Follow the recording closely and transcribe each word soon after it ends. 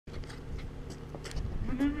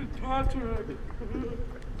Patrick.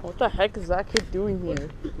 What the heck is that kid doing here?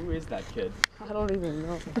 Who is that kid? I don't even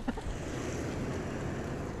know.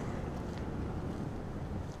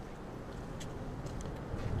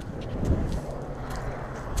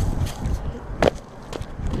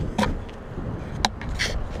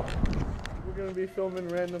 We're gonna be filming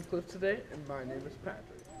random clips today, and my name is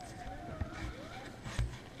Patrick.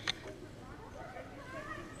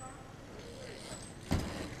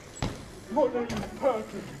 My name is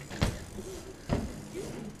Patrick.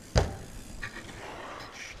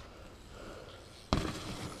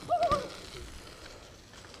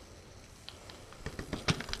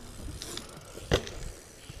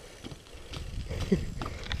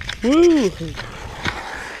 Woo!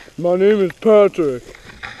 My name is Patrick.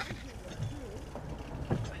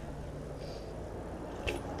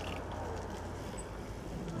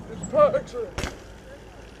 It's Patrick.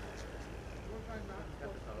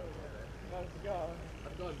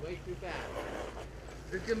 I'm going way too fast.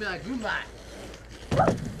 It's gonna be like Goomba.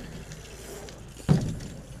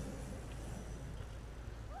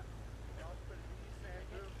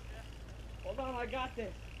 Hold on, I got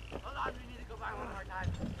this. Hold on, we need to go by one more time.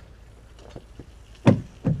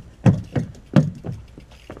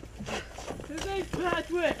 His name's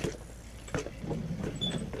Patrick.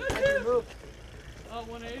 That's him.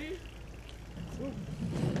 180.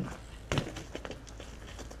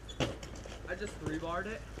 I just rebarred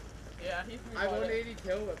it. Yeah, he's. I 180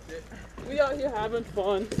 tail whipped it. We out here having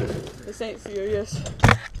fun. This ain't serious.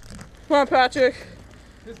 Come on, Patrick.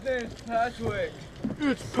 His name's Patrick.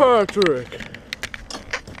 It's Patrick.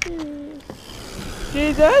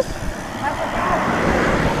 Jesus.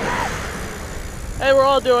 Hey, we're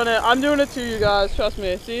all doing it. I'm doing it too, you guys. Trust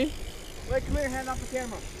me. See? Wait, come here, hand off the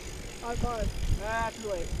camera. High five. Ah, too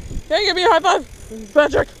late. Hey, give me a high five,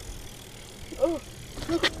 Patrick. Oh.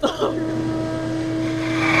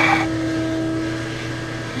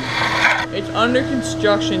 It's under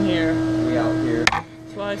construction here. We out here.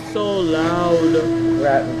 That's why it's so loud. We're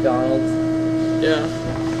at McDonald's. Yeah,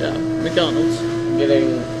 McDonald's.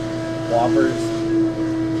 Getting Whoppers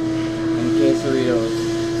and quesadillas.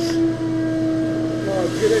 No,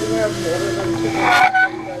 you didn't have more than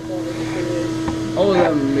Oh, the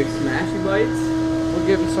McSmashy bites? We're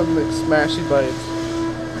getting some McSmashy bites.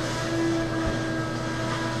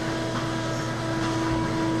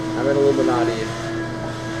 I'm an Illuminati.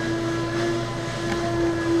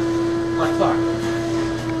 Oh, fuck.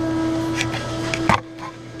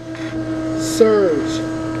 Surge,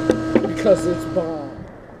 because it's bomb.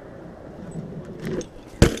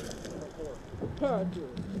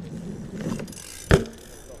 Patrick.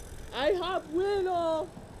 I have winner.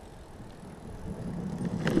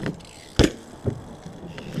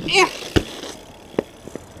 Yeah.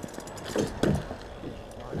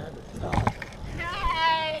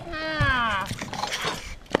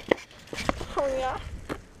 Oh yeah.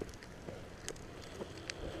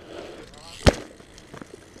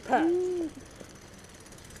 Pat.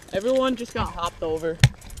 Everyone just got hopped over.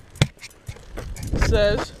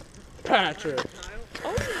 Says Patrick.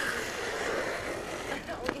 Oh.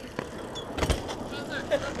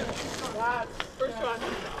 First try.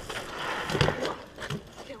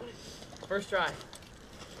 First try.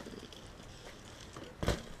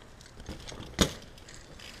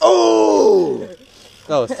 Oh!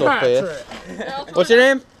 That was so fast. Patrick. What's your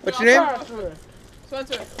name? What's your name? Patrick.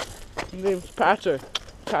 Spencer. His name's Patrick.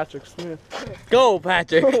 Patrick Smith. Go,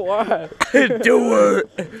 Patrick. Why? Do it.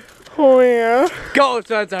 Oh yeah. Go,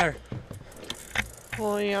 Spencer.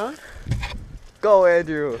 Oh yeah. Go,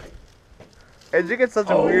 Andrew. Andrew gets such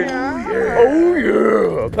a weird. Yeah. Oh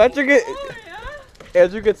yeah. Patrick get. Oh yeah.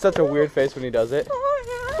 Andrew gets such a weird face when he does it. Oh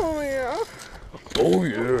yeah. Oh yeah. Oh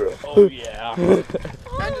yeah. Oh yeah.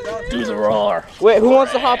 Do the roar. Wait, who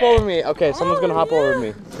wants to hop over me? Okay, someone's gonna hop over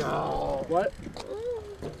me. What?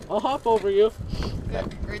 I'll hop over you.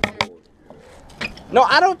 No,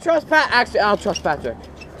 I don't trust Pat. Actually, I'll trust Patrick.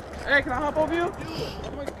 Hey, can I hop over you?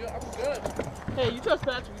 I'm good. Hey, you trust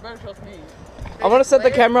Patrick, you better trust me. I'm gonna set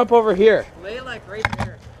the camera up over here. Lay it like right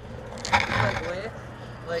there. Like lay it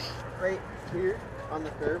like right here on the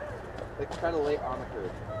curb. Like try to lay it on the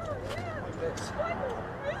curb. Like this.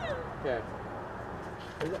 Okay.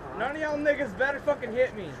 None of y'all niggas better fucking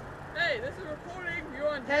hit me. Hey, this is recording. You're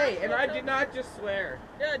on. Hey, and I did not just swear.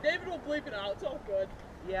 Yeah, David will bleep it out. It's all good.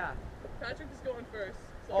 Yeah. Patrick is going first.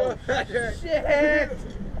 So. Oh, shit!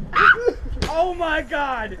 Oh my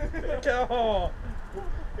god! Oh.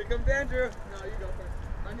 Here comes Andrew. No, you go first.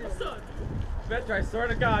 I need a son. Spencer, I swear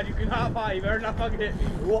to God, you can hop high. You better not fucking hit me.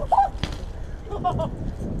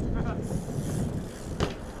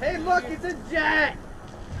 Hey, look, it's a jet!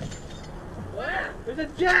 What? There's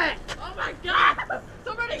a jet! Oh my god!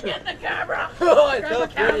 Somebody get the camera! Oh, Grab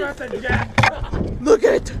the camera, it's a jet! Look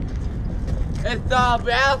at it. It's the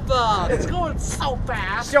Belfast! It's going so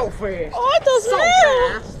fast! So fast! Oh, it doesn't So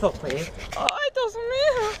matter! fast! So fast! Oh, it doesn't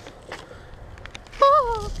matter!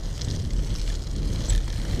 Oh.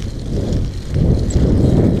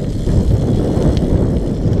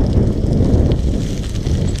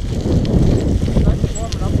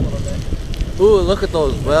 Warming up a little bit. Ooh, look at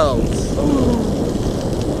those wells.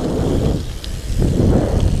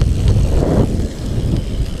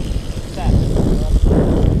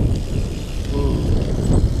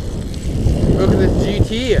 Look at this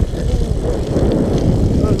GT.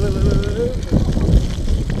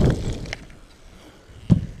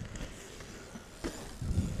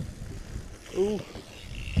 Ooh.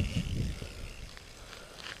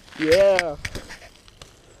 Yeah.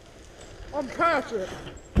 I'm Patrick.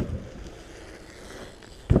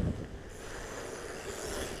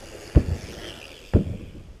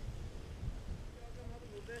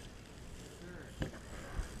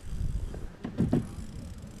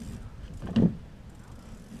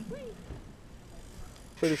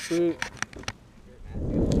 Pretty sweet.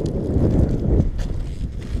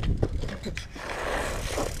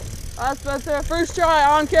 Alright, Spencer, first try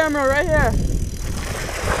on camera right here.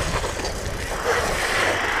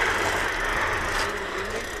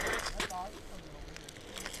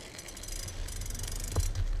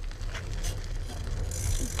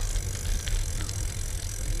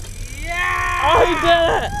 Yeah! Oh, he did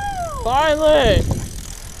it! Finally!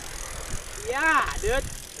 Yeah, dude.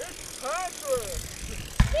 It's Patrick!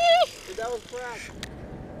 Dude, that was crack.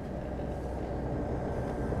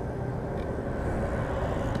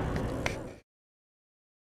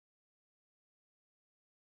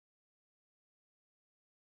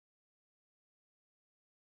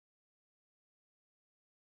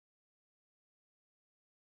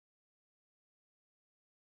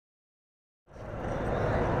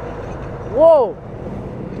 Whoa!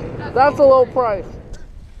 That's a low price.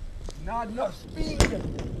 Not enough speed.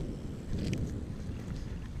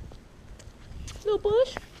 Little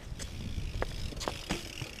bush.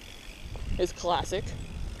 It's classic.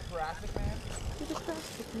 Classic, man. It's a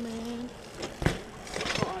classic, man.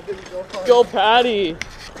 Oh, I didn't go far. Go, Patty.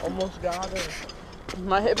 Almost got it.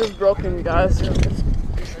 My hip is broken, you guys.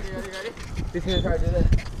 Ready? He's gonna try to do this.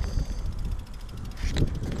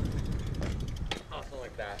 Awesome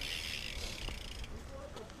like that.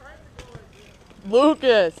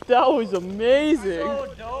 Lucas, that was amazing.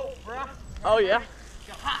 So dope, bruh. Oh, yeah.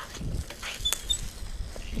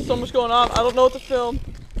 So much going on. I don't know what to film.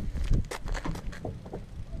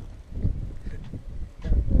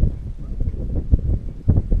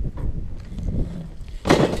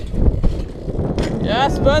 Yeah,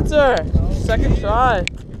 Spencer. Second try.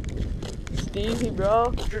 It's easy,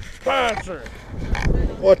 bro. Spencer.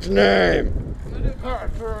 What's your name?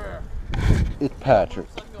 Patrick. It's Patrick.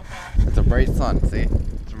 It's a bright sun, see?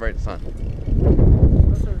 It's a bright sun.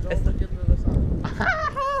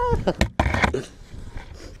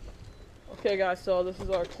 Okay, guys, so this is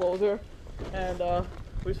our closer, and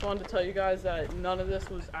we just wanted to tell you guys that none of this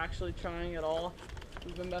was actually trying at all.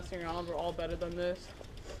 We've been messing around. We're all better than this.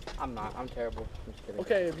 I'm not. I'm terrible. I'm just kidding.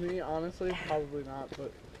 Okay, me, honestly, probably not,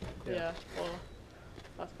 but yeah, well,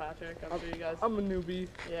 that's Patrick. I'm sure you guys. I'm a newbie.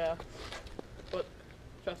 Yeah, but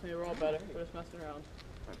trust me, we're all better. We're just messing around.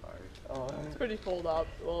 It's pretty cold out.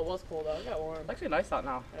 Well, it was cold out. It got warm. It's actually nice out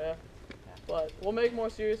now. Yeah. But we'll make more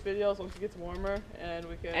serious videos once it gets warmer, and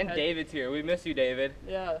we can. And David's here. We miss you, David.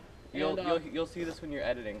 Yeah. You'll see this when you're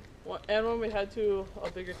editing. And when we head to a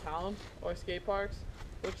bigger town or skate parks,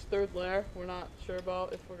 which Third Lair, we're not sure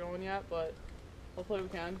about if we're going yet, but hopefully we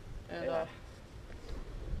can. And Yeah.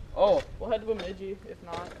 Oh, we'll head to Bemidji if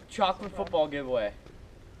not. chocolate football giveaway.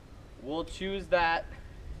 We'll choose that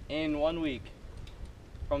in 1 week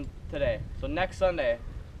from today. So next Sunday,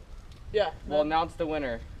 Yeah. we'll then announce the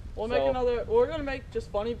winner. we'll make so- another. We're gonna make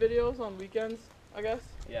just funny videos on weekends, I guess,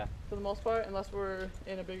 Yeah, for the most part, unless we're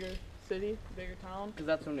in a bigger city, bigger town. because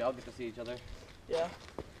that's when we all get to see each other. Yeah.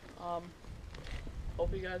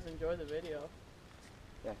 Hope you guys enjoy the video.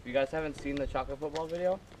 Yeah, if you guys haven't seen the chocolate football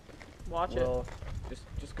video, Watch it. well,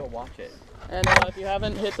 just go watch it. And if you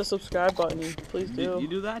haven't hit the subscribe button, please do. You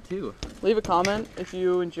do that too. Leave a comment if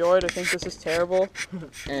you enjoyed or think this is terrible.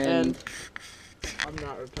 And I'm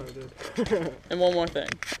not retarded. and one more thing.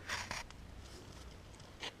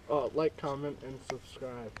 Like, comment, and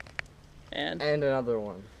subscribe. And another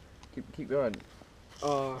one. Keep going.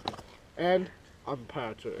 And I'm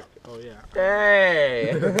Patrick. Oh yeah.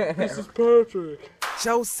 Hey! This is Patrick.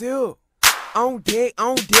 Show Silk. On deck,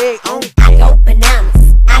 on deck, on I go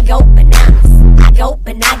bananas. I go bananas. I go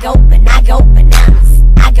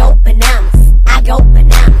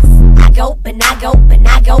I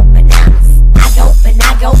go,